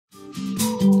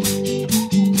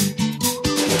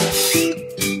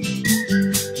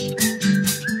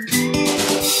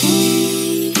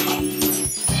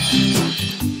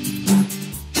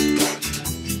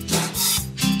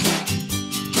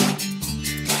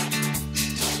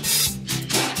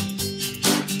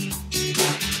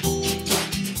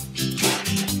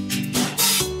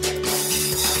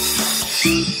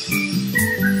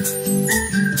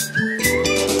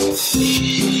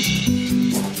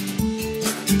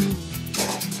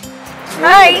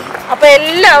Hi, അപ്പോൾ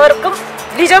എല്ലാവർക്കും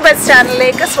Lijo bus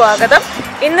ചാനലിലേക്ക് സ്വാഗതം.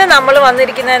 ഇന്ന് നമ്മൾ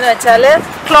വന്നിരിക്കുന്നതെന്ന് വെച്ചാൽ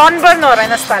ക്ലോൺബർ എന്ന്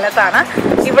പറയുന്ന സ്ഥലത്താണ്.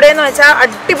 ഇവിടെ എന്ന് വെച്ചാൽ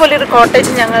അടിപൊളി ഒരു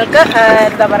കോട്ടേജ് ഞങ്ങൾക്ക്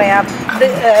എന്താ പറയുക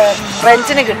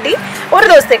റെൻറ്റിന് കിട്ടി. ഒരു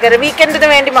ദിവസത്തേക്ക് വീക്കെൻഡിന്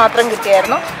വേണ്ടി മാത്രം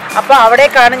കിട്ടിയായിരുന്നു. അപ്പോൾ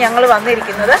അവിടേക്കാണ് ഞങ്ങൾ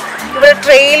വന്നിരിക്കുന്നത്. ഇവിടെ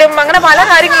ട്രെയിലും അങ്ങനെ പല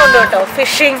കാര്യങ്ങളുണ്ട് കേട്ടോ.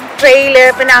 ഫിഷിങ്, ട്രെയില്,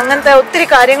 പിന്നെ അങ്ങനത്തെ ഒത്തിരി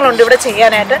കാര്യങ്ങളുണ്ട് ഇവിടെ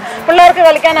ചെയ്യാനായിട്ട്. പിള്ളേർക്ക്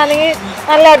കളിക്കാനാണെങ്കിൽ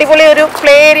നല്ല അടിപൊളി ഒരു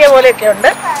പ്ലേ ഏരിയ പോലെയൊക്കെ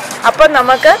ഉണ്ട്. അപ്പം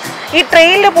നമുക്ക് ഈ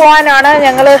ട്രെയിനിൽ പോകാനാണ്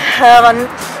ഞങ്ങൾ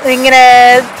ഇങ്ങനെ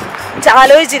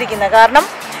ആലോചിച്ചിരിക്കുന്നത്. കാരണം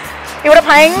ഇവിടെ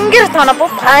ഭയങ്കര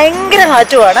തണുപ്പും ഭയങ്കര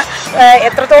കാറ്റുമാണ്.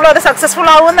 എത്രത്തോളം അത് സക്സസ്ഫുൾ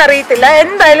ആവുമെന്ന് അറിയത്തില്ല.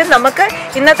 എന്തായാലും നമുക്ക്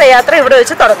ഇന്നത്തെ യാത്ര ഇവിടെ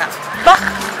വെച്ച് തുടങ്ങാം. അപ്പം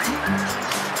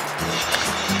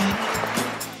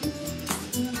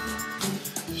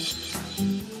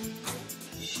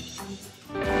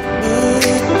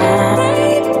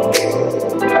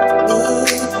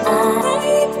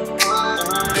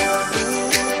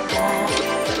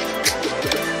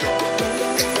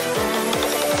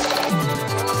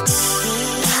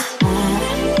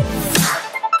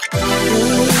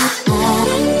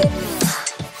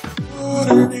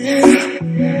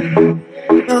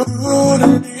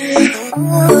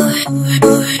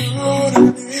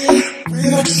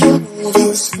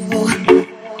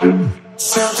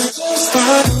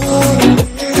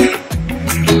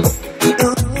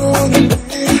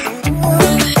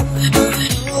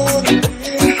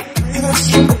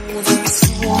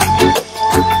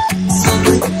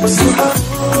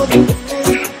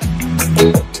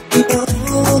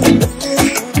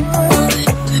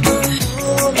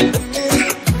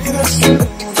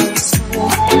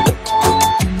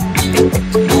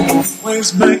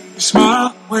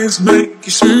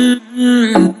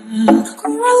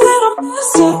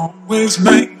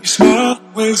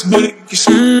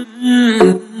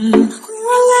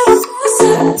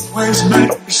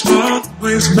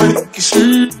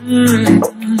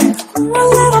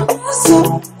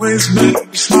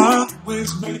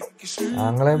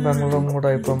ആങ്ങളെയും പെങ്ങളും കൂടെ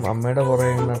ഇപ്പം അമ്മയുടെ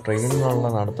പുറകെ ട്രെയിനിനുള്ള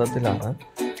നടത്തത്തിലാണ്.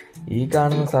 ഈ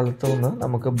കാണുന്ന സ്ഥലത്തു നിന്ന്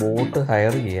നമുക്ക് ബോട്ട്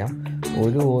ഹയർ ചെയ്യാം.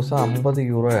 ഒരു ദിവസം 50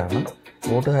 യൂറോയാണ്.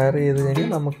 ബോട്ട് ഹയർ ചെയ്ത് കഴിഞ്ഞാൽ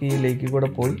നമുക്ക് ഈ ലേക്കിൽ കൂടെ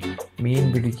പോയി മീൻ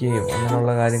പിടിക്കുകയും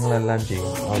അങ്ങനെയുള്ള കാര്യങ്ങളെല്ലാം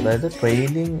ചെയ്യും. അതായത്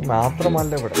ട്രെയിനിങ്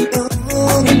മാത്രമല്ല ഇവിടെ.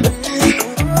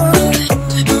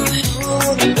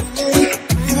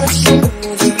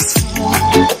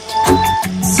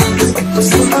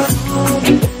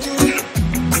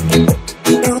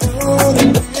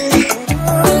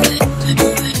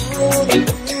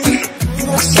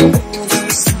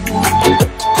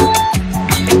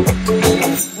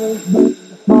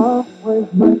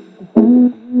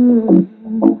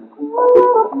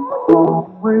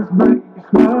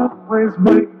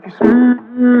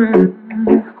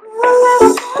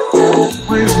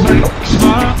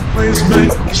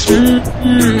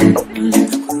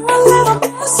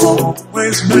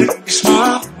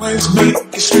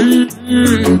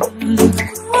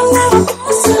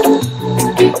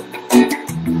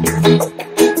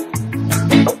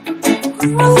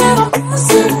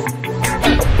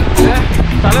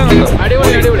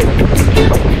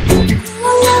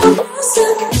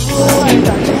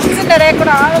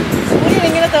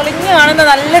 ഇങ്ങനെ തെളിഞ്ഞു കാണുന്ന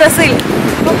നല്ല രസമില്ല.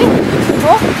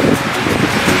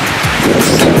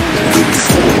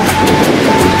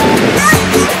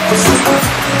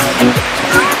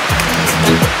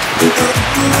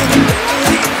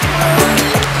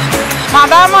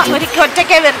 മദാമ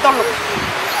ഒറ്റയ്ക്കേ വരത്തുള്ളൂ.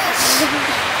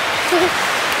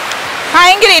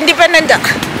 ഭയങ്കര ഇൻഡിപെൻഡന്റാ.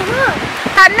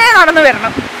 തന്നെ നടന്നു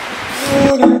വരണം.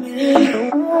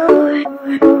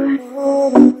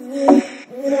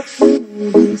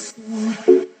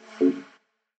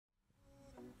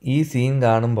 ഈ സീൻ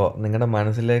കാണുമ്പോൾ നിങ്ങളുടെ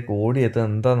മനസ്സിലേക്ക് ഓടിയെത്തുന്നത്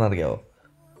എന്താണെന്നറിയാമോ?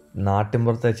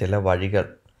 നാട്ടിൻപുറത്തെ ചില വഴികൾ.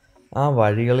 ആ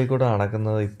വഴികളിൽ കൂടെ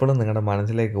നടക്കുന്നത് ഇപ്പോഴും നിങ്ങളുടെ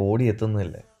മനസ്സിലേക്ക്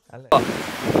ഓടിയെത്തുന്നില്ലേ? അല്ലേ?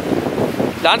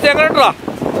 ഡാൻസ് എങ്ങനെയുണ്ടാ?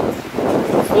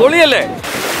 പൊളിയല്ലേ?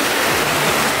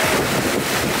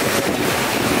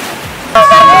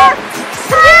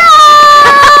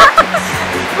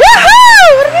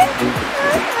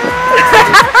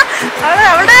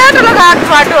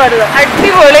 പാട്ട് പാടുക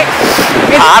അടിപൊളി.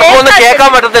 കേൾക്കാൻ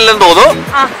പറ്റത്തില്ലെന്ന് തോന്നുന്നു.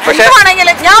 പക്ഷെ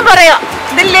ഞാൻ പറയാം,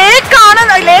 ഇത്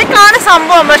ലേക്കാണ്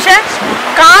സംഭവം. പക്ഷെ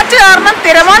കാറ്റ് കാരണം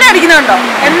തിരമാല അടിക്കുന്നുണ്ടോ?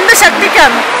 എന്ത്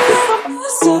ശക്തിക്കാണ്.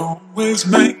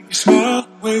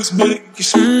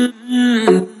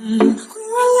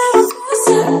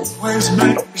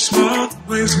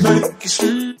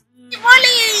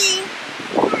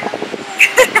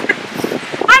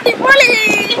 അടിപൊളി.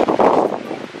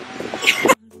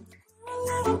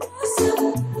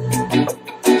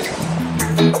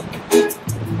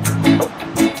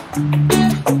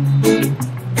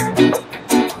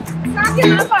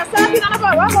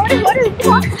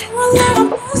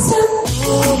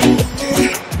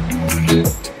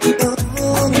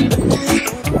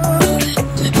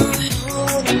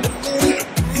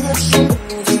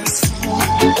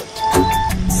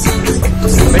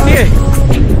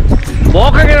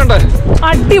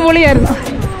 അടിപൊളിയായിരുന്നു,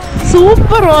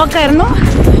 സൂപ്പർ വാക്കായിരുന്നു.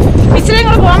 ഇച്ചിരി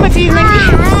കൂടെ പോകാൻ പറ്റിയിരുന്നെങ്കിൽ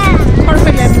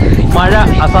കുഴപ്പമില്ലായിരുന്നു. മഴ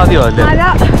അസാധ്യമല്ലേ?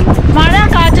 മഴ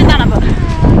കാറ്റും തണുപ്പ്.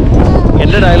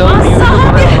 എന്റെ ഡയലോഗ്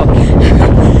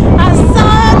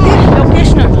അസാധ്യ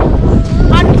ലൊക്കേഷനാണ്.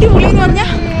 അടിപൊളി എന്ന് പറഞ്ഞാൽ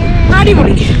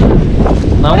അടിപൊളി.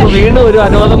 നമുക്ക് വീണ്ടും ഒരു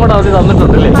അനുവാദം കൂടെ അവർ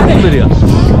തന്നിട്ടുണ്ടല്ലേ? വരിക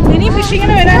ഇനി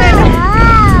ഫിഷിങ്ങിന് വരാനായിട്ട്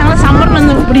ഞങ്ങൾ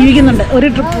സമ്മറിനൊന്ന് ഇവിടെ ഇരിക്കുന്നുണ്ട്, ഒരു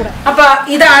ട്രിപ്പ് കൂടെ. അപ്പൊ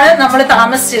ഇതാണ് നമ്മൾ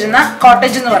താമസിച്ചിരുന്ന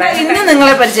കോട്ടേജ് എന്ന് പറയുന്നത്. ഇന്ന്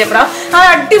നിങ്ങളെ പരിചയപ്പെടാം. ആ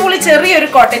അടിപൊളി ചെറിയൊരു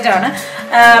കോട്ടേജ് ആണ്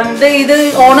ഇത്.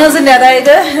 ഓണേഴ്സിന്റെ,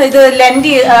 അതായത് ഇത്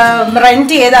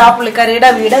റെന്റ് ചെയ്ത ആ പുള്ളിക്കാരിയുടെ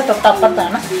വീട്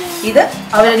തൊട്ടപ്പുറത്താണ്. ഇത്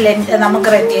അവർ നമുക്ക്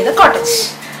റെന്റ് ചെയ്ത കോട്ടേജ്.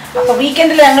 അപ്പൊ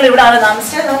വീക്കെൻഡിൽ ഞങ്ങൾ ഇവിടെ ആണ്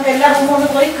താമസിച്ചത്. നമുക്ക് എല്ലാ റൂമും ഒന്ന്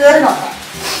പോയി കയറി നോക്കാം.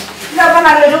 ഇതപ്പോ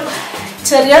നല്ലൊരു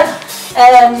ചെറിയ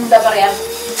എന്താ പറയാ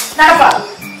നടപ്പാണ്.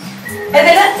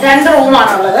 ഇതില് 2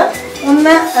 റൂമാണുള്ളത്.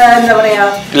 ഒന്ന് എന്താ പറയാ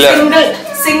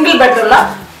സിംഗിൾ ബെഡുള്ള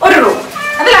ഒരു റൂം,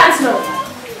 അത് ലാൻസിന്റെ റൂം.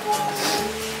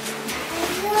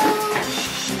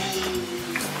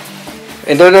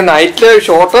 എന്റെ ഒരു നൈറ്റ്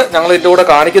ഷോട്ട് ഞങ്ങൾ ഇതിന്റെ കൂടെ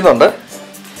കാണിക്കുന്നുണ്ട്.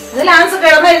 ഇത് ലാൻസ്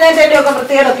കിടന്നെഴുന്നേറ്റ ഒക്കെ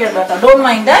പ്രത്യേകതയൊക്കെ ഉണ്ട് കേട്ടോ. Don't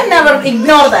mind, never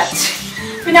ignore that.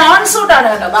 പിന്നെ ഓൺ സൂട്ട് ആണ്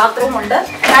കേട്ടോ. ബാത്റൂം ഉണ്ട്,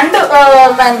 2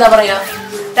 എന്താ പറയാ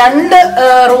 2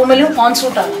 റൂമിലും ഓൺ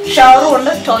സൂട്ടാണ്. ഷവറും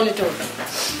ഉണ്ട്, ടോയ്ലറ്റും ഉണ്ട്.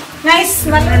 നൈസ്.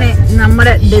 നല്ല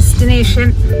നമ്മുടെ ഡെസ്റ്റിനേഷൻ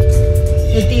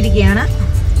എത്തിയിരിക്കുകയാണ്.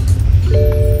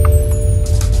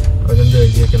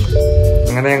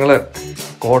 അങ്ങനെ ഞങ്ങള്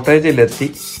കോട്ടേജിലെത്തി.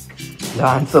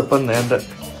 ലാൻസ് അപ്പം നേണ്ട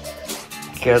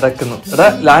കിടക്കുന്നു. എടാ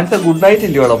ലാൻസ് ഗുഡ് നൈറ്റ്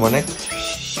ഇല്ലയോടാ മോനെ?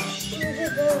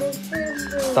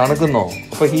 തണുക്കുന്നോ?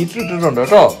 അപ്പൊ ഹീറ്റർ ഇട്ടിട്ടുണ്ട്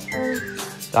കേട്ടോ.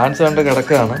 ലാൻസ് കണ്ട്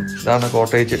കിടക്കുകയാണ്. ഇതാണ്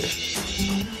കോട്ടേജ്.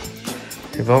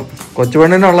 ഇപ്പം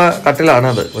കൊച്ചുപെണ്ണിനുള്ള കട്ടിലാണ്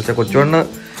അത്. പക്ഷെ കൊച്ചുപെണ്ണ്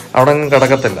അവിടെ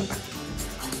കിടക്കത്തില്ല.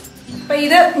 അപ്പൊ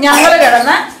ഇത് ഞങ്ങള്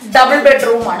കിടന്ന ഡബിൾ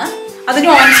ബെഡ്റൂം ആണ്. അതിന്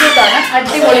ഓൺസൂട്ടാണ്.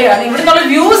 അടിപൊളിയാണ്. ഇവിടെ നിന്നുള്ള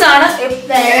വ്യൂസ് ആണ്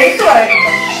എടുത്തു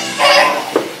പറയുന്നത്.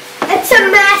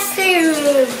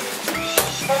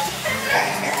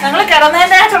 ഞങ്ങൾ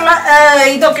കിടന്നതിനായിട്ടുള്ള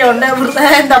ഇതൊക്കെ ഉണ്ട്,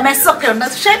 എന്താ മെസ്സൊക്കെ ഉണ്ട്.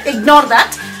 പക്ഷെ ഇഗ്നോർ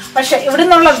ദാറ്റ്. പക്ഷെ ഇവിടെ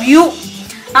നിന്നുള്ള വ്യൂ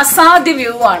അസാധ്യ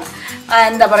വ്യൂ ആണ്.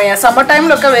 എന്താ പറയാ സമ്മർ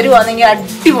ടൈമിലൊക്കെ വരുവാണെങ്കിൽ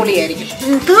അടിപൊളിയായിരിക്കും.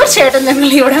 തീർച്ചയായിട്ടും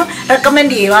നിങ്ങൾ ഇവിടെ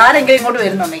റെക്കമെൻഡ് ചെയ്യും. ആരെങ്കിലും ഇങ്ങോട്ട്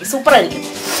വരുന്നുണ്ടെങ്കിൽ സൂപ്പർ ആയിരിക്കും.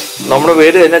 നമ്മുടെ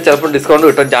പേര് തന്നെ ചിലപ്പോൾ ഡിസ്കൗണ്ട്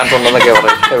കിട്ടാൻ ചാൻസ് ഉണ്ടെന്നൊക്കെ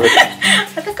പറയും.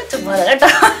 അതൊക്കെ ചുമ്മാ കേട്ടോ.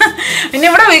 പിന്നെ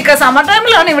ഇവിടെ സമ്മർ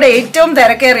ടൈമിലാണ് ഇവിടെ ഏറ്റവും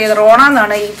തിരക്കേറിയത്. റോണ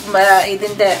എന്നാണ്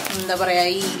ഇതിന്റെ എന്താ പറയാ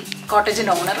ഈ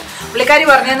കോട്ടേജിന്റെ ഓണർ. പുള്ളിക്കാരി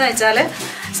പറഞ്ഞതെന്ന് വെച്ചാല്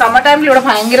സമ്മർ ടൈമിൽ ഇവിടെ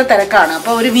ഭയങ്കര തിരക്കാണ്.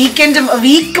 അപ്പൊ ഒരു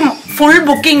വീക്ക് ഫുൾ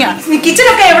ബുക്കിംഗ് ആണ്.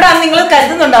 കിച്ചണൊക്കെ എവിടെയാണെന്ന് നിങ്ങൾ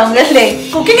കരുതുന്നുണ്ടാവും അല്ലേ?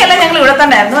 കുക്കിംഗ് എല്ലാം ഞങ്ങൾ ഇവിടെ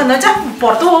തന്നെ ആയിരുന്നു. എന്ന് വെച്ചാൽ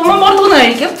പുറത്ത് പോകുമ്പോൾ പുറത്തുനിന്ന്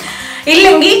കഴിക്കും,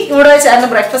 ഇല്ലെങ്കിൽ ഇവിടെ വെച്ചായിരുന്നു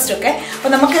ബ്രേക്ക്ഫാസ്റ്റ് ഒക്കെ. അപ്പൊ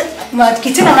നമുക്ക്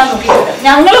കിച്ചൺ എവിടെ നോക്കിയിട്ട്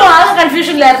ഞങ്ങൾ ആകെ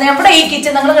കൺഫ്യൂഷനിലായിരുന്നു. എവിടെ ഈ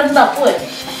കിച്ചൺ ഞങ്ങൾ കണ്ട് തപ്പുമായിരുന്നു.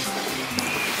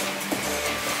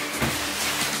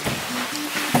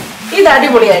 ഇത്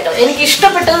അടിപൊളിയായിട്ടോ. എനിക്ക്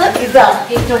ഇഷ്ടപ്പെട്ടത് ഇതാണ്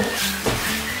ഏറ്റവും.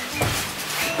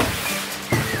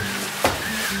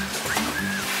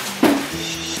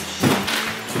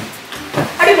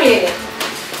 അടിപൊളി ഏരിയ.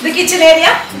 ഇത് കിച്ചൺ ഏരിയ.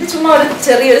 ഇത് ചുമ്മാ ഒരു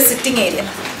ചെറിയൊരു സിറ്റിംഗ് ഏരിയ.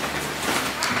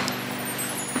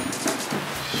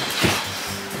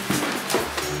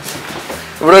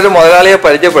 ഇവിടെ ഒരു മുതലാളിയെ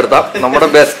പരിചയപ്പെടുത്താം. നമ്മുടെ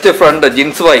best friend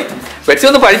Jins Bhai. Best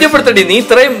ഒന്ന് പരിചയപ്പെടുത്തണ്ടി. നീ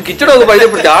ഇത്രയും കിച്ചണ ഒന്ന്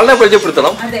പരിചയപ്പെടുത്തി, ആളിനെ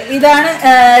പരിചയപ്പെടുത്തണം. അതെ, ഇതാണ്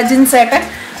ജിൻസേട്ടൻ.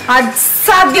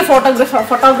 അസാധ്യ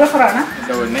ഫോട്ടോഗ്രാഫറാണ്.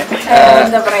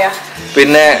 എന്താ പറയാ,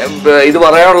 പിന്നെ ഇത്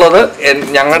പറയാനുള്ളത്,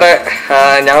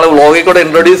 ഞങ്ങള് വ്ളോഗിൽ കൂടെ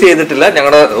ഇൻട്രൊഡ്യൂസ് ചെയ്തിട്ടില്ല.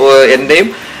 എന്റെയും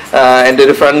എൻ്റെ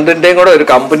ഒരു ഫ്രണ്ടിന്റെയും കൂടെ ഒരു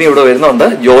കമ്പനി ഇവിടെ വരുന്നുണ്ട്.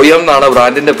 ജോയം എന്നാണ്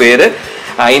ബ്രാൻഡിന്റെ പേര്.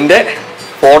 അതിന്റെ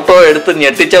ഫോട്ടോ എടുത്ത്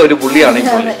ഞെട്ടിച്ച ഒരു പുള്ളിയാണ് ഈ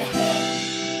പുള്ളി.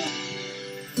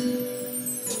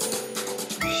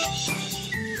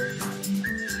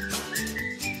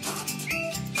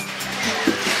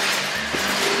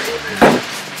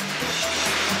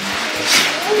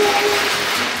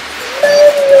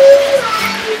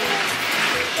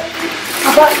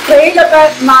 അപ്പൊ ട്രെയിനിലൊക്കെ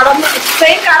നടന്ന്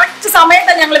ട്രെയിൻ കറക്റ്റ്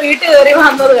സമയത്താണ് ഞങ്ങൾ വീട്ടിൽ കയറി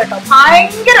വന്നത് കേട്ടോ.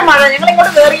 ഭയങ്കര മഴ. ഞങ്ങൾ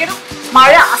ഇങ്ങോട്ട് കയറിയൊരു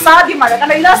മഴ, അസാധ്യ മഴ.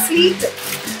 കണ്ടോ, ഇതാ സ്ലീറ്റ്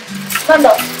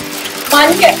കണ്ടോ,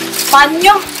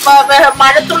 മഞ്ഞും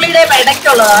മഴത്തുള്ളിയുടെ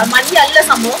ഇടയ്ക്കുള്ളതാണ്. മഞ്ഞല്ല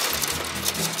സംഭവം.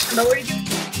 കണ്ടോ ഒഴിക്കും.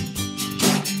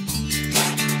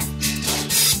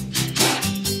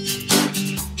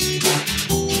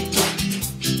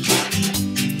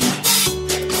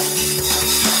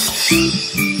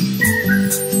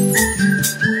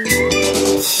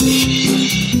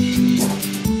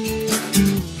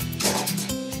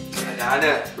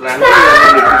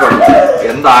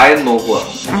 എന്തായെന്ന് നോക്കുക.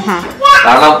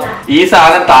 കാരണം ഈ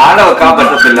സാധനം താഴെ വെക്കാൻ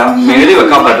പറ്റത്തില്ല, മേടി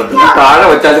വെക്കാൻ പറ്റത്തില്ല. താഴെ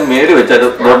വെച്ചാലും മേടി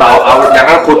വെച്ചാലും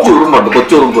ഞങ്ങളുടെ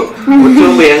കൊച്ചുറുമ്പ്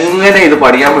എങ്ങനെ ഇത്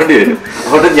പഠിക്കാൻ വേണ്ടി വരും.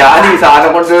 അതുകൊണ്ട് ഞാൻ ഈ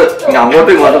സാധനം കൊണ്ട്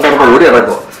അങ്ങോട്ടും ഇങ്ങോട്ടും കിടന്ന് ഓടി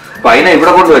ഇറക്കും. അപ്പൊ അതിനെ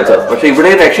ഇവിടെ കൊണ്ട് വെച്ചത്. പക്ഷെ ഇവിടെ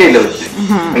രക്ഷയില്ല വെച്ച്.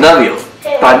 എന്താണെന്നറിയോ,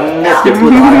 തന്നെ സ്റ്റെപ്പ്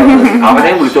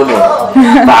അവനെയും വിളിച്ചോണ്ട് വന്നു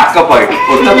ബാക്കപ്പായിട്ട്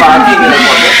ഒറ്റ ബാക്കി ഇങ്ങനെ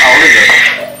അവള്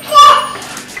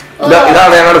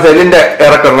ഇതാണ് ഞങ്ങളുടെ സെല്ലിന്റെ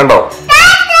ഇറക്കം കണ്ടോ.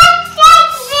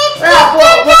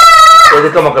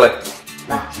 എഴുത്ത മക്കളെ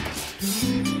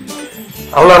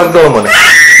അവളിറക്കോ മോനെ.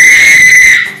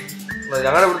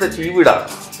 ഞങ്ങളുടെ ഇവിടുത്തെ ചീവീടാണ്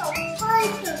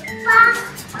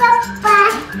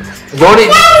ജോണി.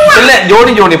 അല്ലേ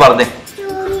ജോണി പറഞ്ഞേ.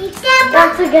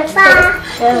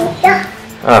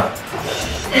 ആ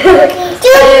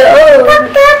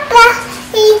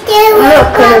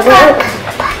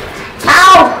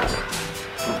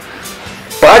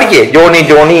പാടിക്കേ.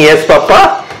 ജോണി യെസ് പപ്പ.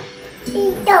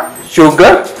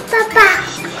 Sugar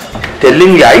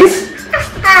telling lies.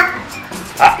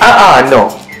 No.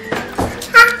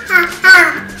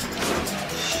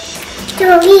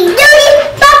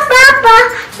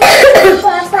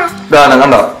 ഇതാണ്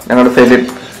കണ്ടോ ഞങ്ങളുടെ സെലിൻ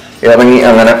ഇറങ്ങി.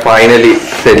 അങ്ങനെ ഫൈനലി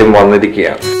സെലിൻ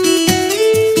വന്നിരിക്കുകയാണ്.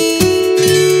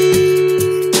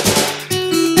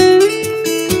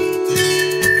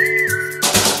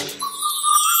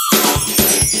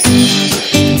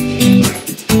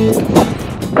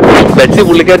 ബെറ്റ്സി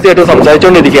പുള്ളിക്കാരിയായിട്ട്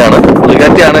സംസാരിച്ചുകൊണ്ടിരിക്കുകയാണ്.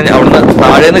 പുള്ളിക്കാരിയാണ് അവിടുന്ന്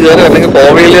താഴേന്ന് കയറി അല്ലെങ്കിൽ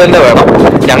കോവയിൽ തന്നെ വേണം.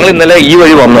 ഞങ്ങൾ ഇന്നലെ ഈ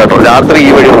വഴി വന്നു കേട്ടോ, രാത്രി ഈ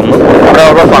വഴി വന്നു. ഇവിടെ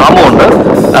അവരുടെ ഫാമും ഉണ്ട്.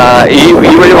 ഈ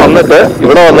വഴി വന്നിട്ട്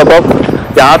ഇവിടെ വന്നപ്പം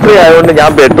രാത്രി ആയതുകൊണ്ട്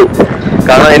ഞാൻ പെട്ടു.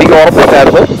 കാരണം എനിക്ക്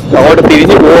ഉറപ്പില്ലായിരുന്നു അങ്ങോട്ട്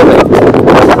തിരിഞ്ഞു പോകുന്നത്.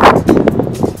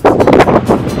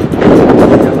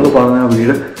 ഞങ്ങൾ പറഞ്ഞ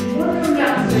വീട്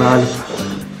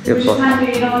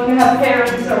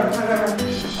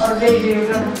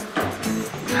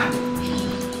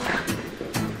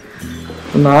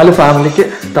 4 ഫാമിലിക്ക്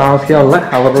താമസിക്കാനുള്ള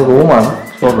അവരുടെ റൂമാണ്.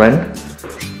 Four rent.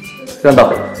 കണ്ടോ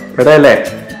ഇടയല്ലേ,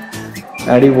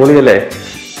 അടിപൊളിയല്ലേ.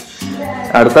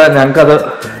 അടുത്ത ഞങ്ങൾക്കത്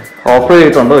ഓഫർ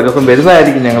ചെയ്തിട്ടുണ്ട്. ഒരു ദിവസം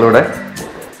വരുന്നതായിരിക്കും ഞങ്ങളിവിടെ.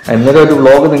 ഇന്നലെ ഒരു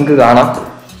വ്ലോഗ് നിങ്ങൾക്ക് കാണാം.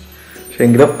 പക്ഷെ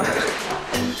എങ്കിലും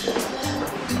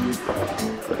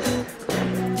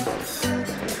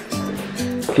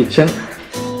കിച്ചൺ,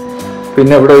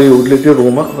 പിന്നെ ഇവിടെ ഒരു യൂട്ടിലിറ്റി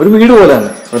റൂം, ഒരു വീട് പോലെയാണ്.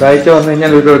 ഒരാഴ്ച വന്നു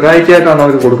കഴിഞ്ഞാൽ ഒരാഴ്ചയായിട്ടാണ്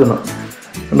അവർ കൊടുക്കുന്നത്.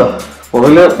 ഉണ്ടോ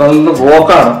പുറകില് നല്ല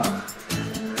ബ്ലോക്കാണ്.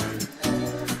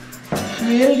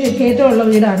 കയറ്റമുള്ള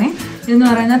വീടാണ്. എന്ന്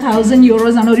പറയുന്നത് 1000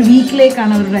 euros ആണ്. ഒരു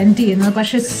വീക്കിലേക്കാണ് അവർ റെന്റ് ചെയ്യുന്നത്.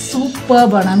 പക്ഷെ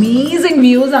സൂപ്പർബാണ്, അമേസിങ്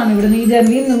വ്യൂസ് ആണ് ഇവിടെ. ഈ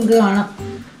ജനലിൽ നിങ്ങൾക്ക് കാണാം.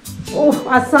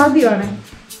 അസാധ്യമാണ്.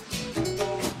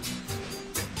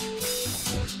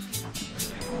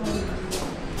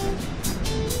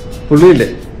 പുള്ളിയില്ലേ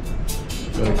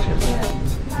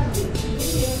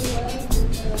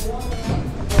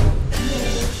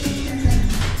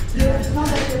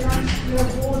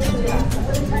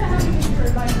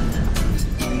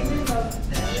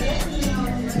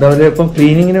ഇതവരെ ഇപ്പം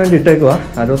ക്ലീനിങ്ങിന് വേണ്ടി ഇട്ടേക്കുവാ.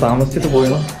 ആരോ താമസിച്ചിട്ട്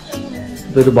പോയണോ.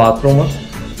 ഇതൊരു ബാത്റൂം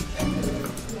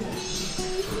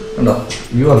കണ്ടോ,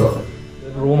 വ്യൂ കണ്ടോ,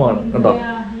 റൂമാണ് കണ്ടോ.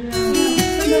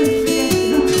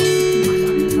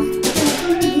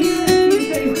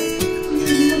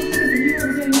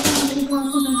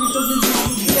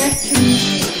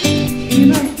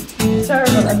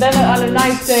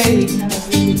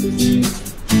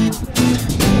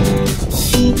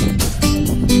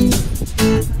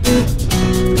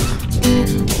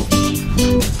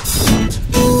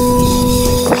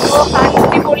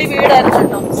 അടിപൊളി വീടായിരുന്നു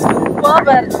കേട്ടോ,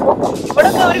 സൂപ്പർബായിരുന്നു. ഇവിടെ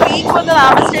ഒരു വീക്ക് വന്ന്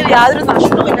താമസിച്ചാൽ യാതൊരു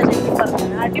നഷ്ടവുമില്ല. ശരിക്കും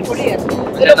പറഞ്ഞാൽ അടിപൊളിയായിരുന്നു.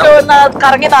 ഇതിലൊക്കെ ഒന്ന്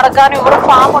കറങ്ങി നടക്കാനും ഇവിടെ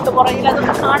ഫാം ഉണ്ട് പുറകിൽ,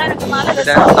 അതൊക്കെ കാണാനൊക്കെ നല്ല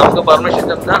രസമാണ്. നമുക്ക് പെർമിഷൻ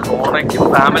തന്ന ഓണയ്ക്കും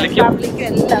ഫാമിലിക്കും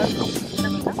എല്ലാവർക്കും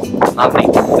നന്ദി.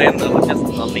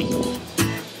 നന്ദി.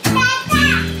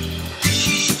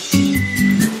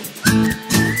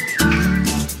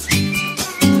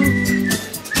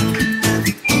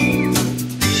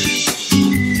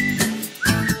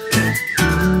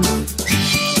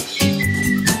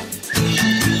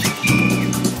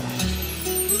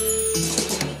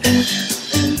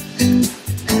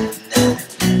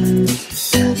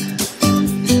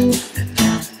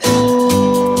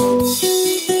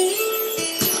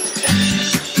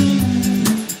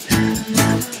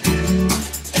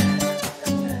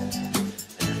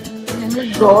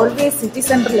 ഗോൾവേ സിറ്റി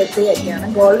സെന്ററിൽ എത്തുകയൊക്കെയാണ്.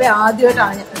 ഗോൾവേ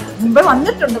ആദ്യമായിട്ടാണ്, മുമ്പേ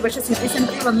വന്നിട്ടുണ്ട്, പക്ഷെ സിറ്റി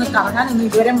സെന്ററിൽ വന്ന് കറങ്ങാനൊന്നും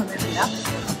ഇതുവരെ വന്നിട്ടില്ല.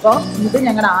 അപ്പോൾ ഇത്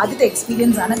ഞങ്ങളുടെ ആദ്യത്തെ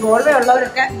എക്സ്പീരിയൻസ് ആണ്. ഗോൾവേ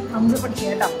ഉള്ളവരൊക്കെ നമുക്ക് പഠിക്കാം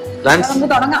കേട്ടോ. നമുക്ക്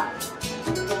തുടങ്ങാം.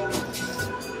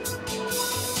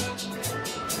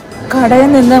 കടയിൽ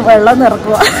നിന്ന് വെള്ളം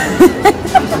നിറക്കുക.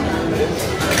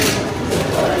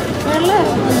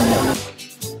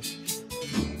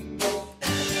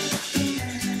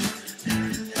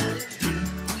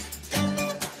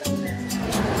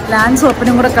 ലാൻസ്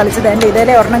ഒപ്പനും കൂടെ കളിച്ചത്. എൻ്റെ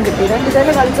ഇതേലെ ഒരെണ്ണം കിട്ടിയത്. എൻ്റെ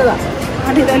ഇതേലെ കളിച്ചതാ.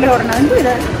 അത് ഇതേലെ ഒരെണ്ണം. എന്തോ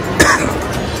ഇത്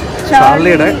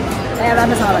ചാർലിയുടെ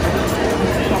ഏതാണ്ട് സാധനം.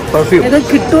 ഇത്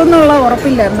കിട്ടുമെന്നുള്ള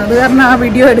ഉറപ്പില്ലായിരുന്നു. അത് കാരണം ആ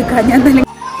വീഡിയോ എടുക്കാൻ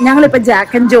ഞങ്ങളിപ്പോൾ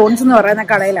ജാക്ക് ആൻഡ് ജോൺസ് എന്ന് പറയുന്ന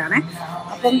കടയിലാണ്.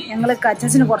 അപ്പം ഞങ്ങൾ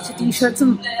അച്ഛന് കുറച്ച്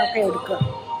ടീഷർട്ട്സും ഒക്കെ എടുക്കുക.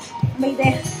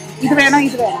 ഇത് വേണോ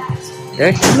ഇത് വേണം?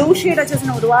 ബ്ലൂ ഷെയ്ഡ്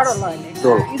അച്ഛന് ഒരുപാടുള്ളതല്ലേ,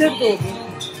 ഇതെടുത്ത് നോക്കി.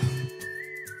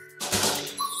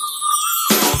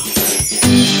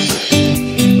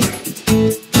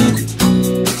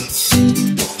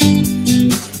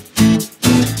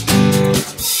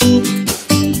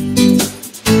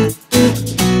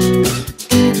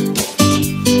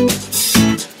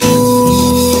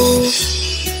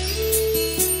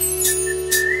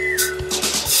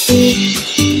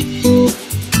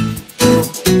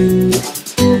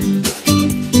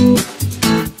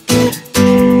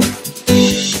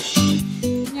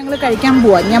 കഴിക്കാൻ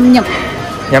പോവാ. ഞം ഞം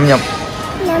ഞം ഞം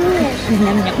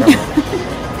ഞം ഞം.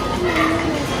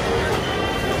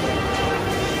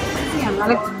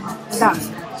 ഞങ്ങള് ഇതാണ്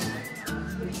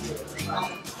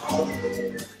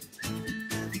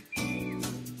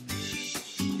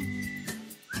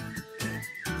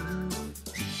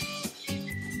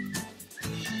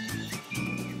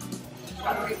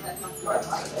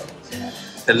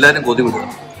എല്ലാരും കൊതി വിടുക.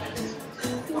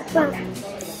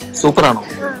 സൂപ്പറാണോ?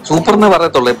 സൂപ്പർ എന്ന്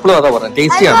പറയത്തുള്ളൂ, എപ്പോഴും അതാ പറയാം.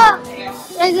 ടേസ്റ്റി ആണ്.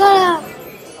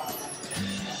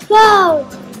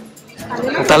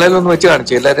 തലയിലൊന്ന് വെച്ച്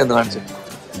കാണിച്ചു, എല്ലാരും ഒന്ന് കാണിച്ചു.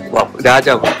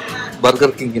 രാജാവ്,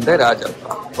 ബർഗർ കിങ്ങിന്റെ രാജാവ്.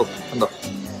 എന്തോ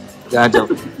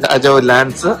രാജാവ്, രാജാവ്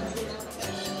ലാൻസ്.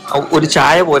 ഒരു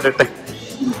ചായ പോരട്ടെ.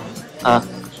 ആ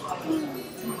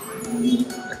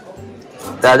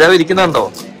രാജാവ് ഇരിക്കുന്നുണ്ടോ?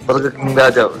 ബർഗർ കിങ്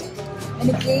രാജാവ്.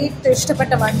 എനിക്ക് ഏറ്റവും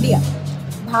ഇഷ്ടപ്പെട്ട വണ്ടിയാണ്.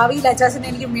 ഭാവിയിൽ അച്ചാച്ചനെ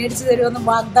എനിക്ക് മേടിച്ചു തരുമെന്ന്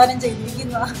വാഗ്ദാനം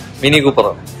ചെയ്തിരിക്കുന്ന മിനി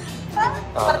കൂപ്പറോ?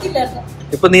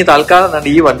 ഇപ്പൊ നീ തൽക്കാലം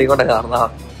ഈ വണ്ടി കൊണ്ട് കാണുന്ന.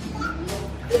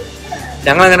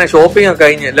 ഞങ്ങളങ്ങനെ ഷോപ്പിംഗ് ഒക്കെ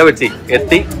കഴിഞ്ഞ് എല്ലാം വെച്ച്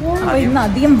എത്തി. ഇന്ന്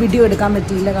അധികം വീഡിയോ എടുക്കാൻ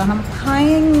പറ്റിയില്ല, കാരണം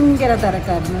ഭയങ്കര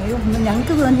തിരക്കായിരുന്നു.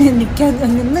 ഞങ്ങൾക്ക് തന്നെ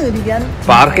നിന്ന് ഇരിക്കാൻ.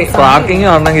 പാർക്കിംഗ്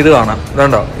ആണെങ്കിൽ ഇത് കാണാം.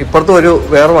 ഇതുണ്ടോ, ഇപ്പുറത്തും ഒരു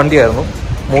വേറെ വണ്ടിയായിരുന്നു,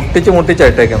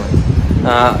 മുട്ടിച്ചായിട്ടേക്കുന്നത്.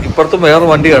 ഇപ്പുറത്തും വേറെ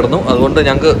വണ്ടി കിടന്നു. അതുകൊണ്ട്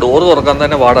ഞങ്ങൾക്ക് ഡോറ് തുറക്കാൻ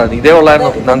തന്നെ പാടായിരുന്നു. ഇതേ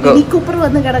ഉള്ളായിരുന്നു ഞങ്ങൾക്ക്. കൂപ്പർ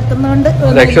വന്ന് കിടക്കുന്നോണ്ട്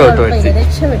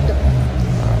രക്ഷപ്പെട്ടു.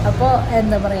 അപ്പൊ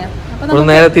എന്താ പറയാ,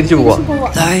 നേരെ തിരിച്ചു പോവാം.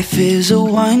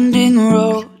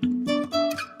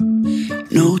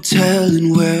 No telling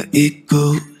where it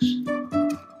goes.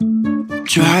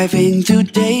 Driving through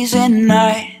days and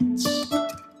nights.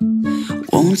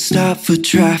 Won't stop for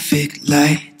traffic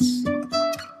lights.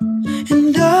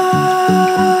 And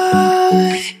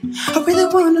I really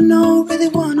wanna know.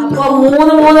 അപ്പൊ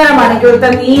 3.5 മണിക്കൂറത്തെ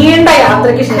നീണ്ട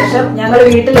യാത്രയ്ക്ക് ശേഷം ഞങ്ങൾ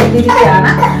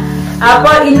വീട്ടിലെത്തിയിരിക്കുകയാണ്. അപ്പൊ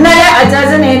ഇന്നലെ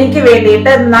അച്ചാച്ചൻ എനിക്ക്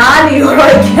വേണ്ടിയിട്ട് 4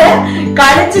 യൂറോയ്ക്ക്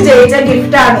കളിച്ച് ജയിച്ച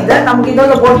ഗിഫ്റ്റ് ആണിത്. നമുക്ക്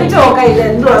ഇതൊന്ന് പൊട്ടിച്ചു നോക്കാം, ഇത്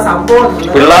എന്തുവാ സംഭവം.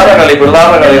 പിള്ളേരെ കളി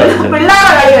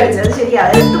കളിച്ചത് ശരിയാ,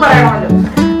 എടുത്തു പറയണമല്ലോ.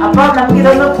 അപ്പൊ നമുക്ക്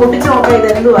ഇതൊന്ന് പൊട്ടിച്ചു നോക്കാം, ഇത്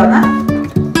എന്തുവാന്ന്.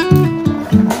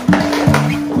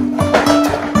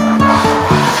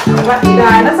 അപ്പൊ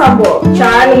ഇതാണ് സംഭവം.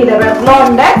 ചാർലിയുടെ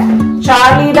റെവ്ലോണിന്റെ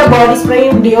ചാർലിയുടെ ബോഡി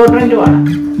സ്പ്രേയും ഡിയോഡ്രന്റും ആണ്.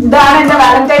 ഇതാണ് എന്റെ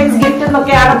വാലന്റൈൻസ് ഗിഫ്റ്റ്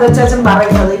എന്നൊക്കെയാണ് അച്ചാച്ചൻ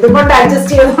പറയുന്നത്. ഇതുകൊണ്ട്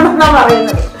അഡ്ജസ്റ്റ് ചെയ്തോണെന്നാ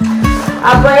പറയുന്നത്.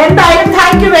 അപ്പൊ എന്തായാലും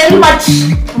താങ്ക് യു വെരി മച്ച്.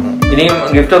 ഇനിയും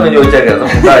ഗിഫ്റ്റ് ഒന്നും ചോദിച്ചേക്കരുത്.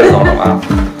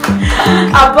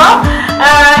 അപ്പൊ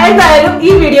എന്തായാലും ഈ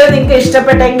വീഡിയോ നിങ്ങൾക്ക്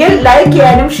ഇഷ്ടപ്പെട്ടെങ്കിൽ ലൈക്ക്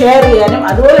ചെയ്യാനും ഷെയർ ചെയ്യാനും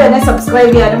അതുപോലെ തന്നെ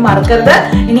സബ്സ്ക്രൈബ് ചെയ്യാനും മറക്കരുത്.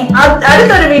 ഇനി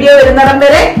അടുത്തൊരു വീഡിയോ വരുന്നിടം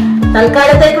വരെ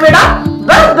തൽക്കാലത്തേക്ക് വിടാം.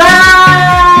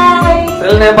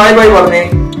 ബൈ ബൈ പറഞ്ഞേ.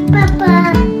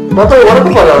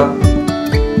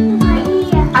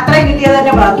 അത്രയും കിട്ടിയത്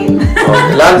തന്നെ ബാക്കി.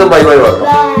 എല്ലാവർക്കും ബൈ ബൈ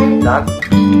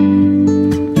പറഞ്ഞു.